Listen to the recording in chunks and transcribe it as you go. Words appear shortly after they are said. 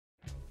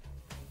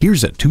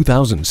Here's a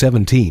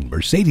 2017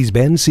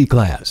 Mercedes-Benz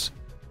C-Class.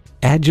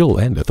 Agile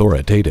and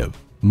authoritative,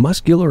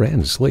 muscular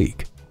and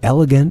sleek,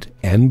 elegant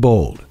and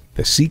bold,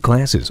 the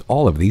C-Class is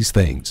all of these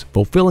things,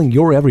 fulfilling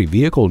your every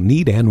vehicle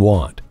need and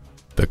want.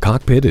 The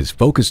cockpit is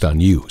focused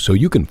on you so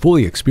you can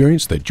fully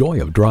experience the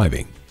joy of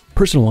driving.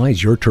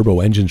 Personalize your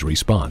turbo engine's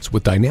response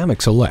with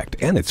Dynamic Select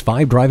and its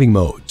 5 driving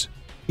modes.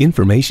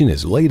 Information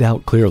is laid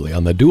out clearly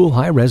on the dual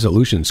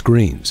high-resolution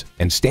screens,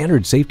 and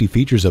standard safety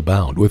features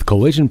abound with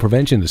Collision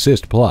Prevention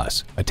Assist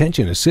Plus,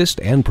 Attention Assist,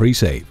 and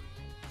Pre-Save.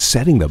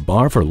 Setting the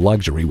bar for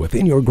luxury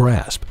within your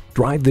grasp,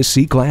 drive this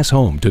C-Class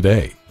home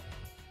today.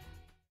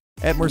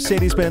 At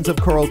Mercedes-Benz of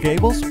Coral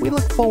Gables, we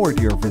look forward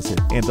to your visit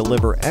and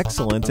deliver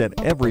excellence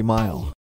at every mile.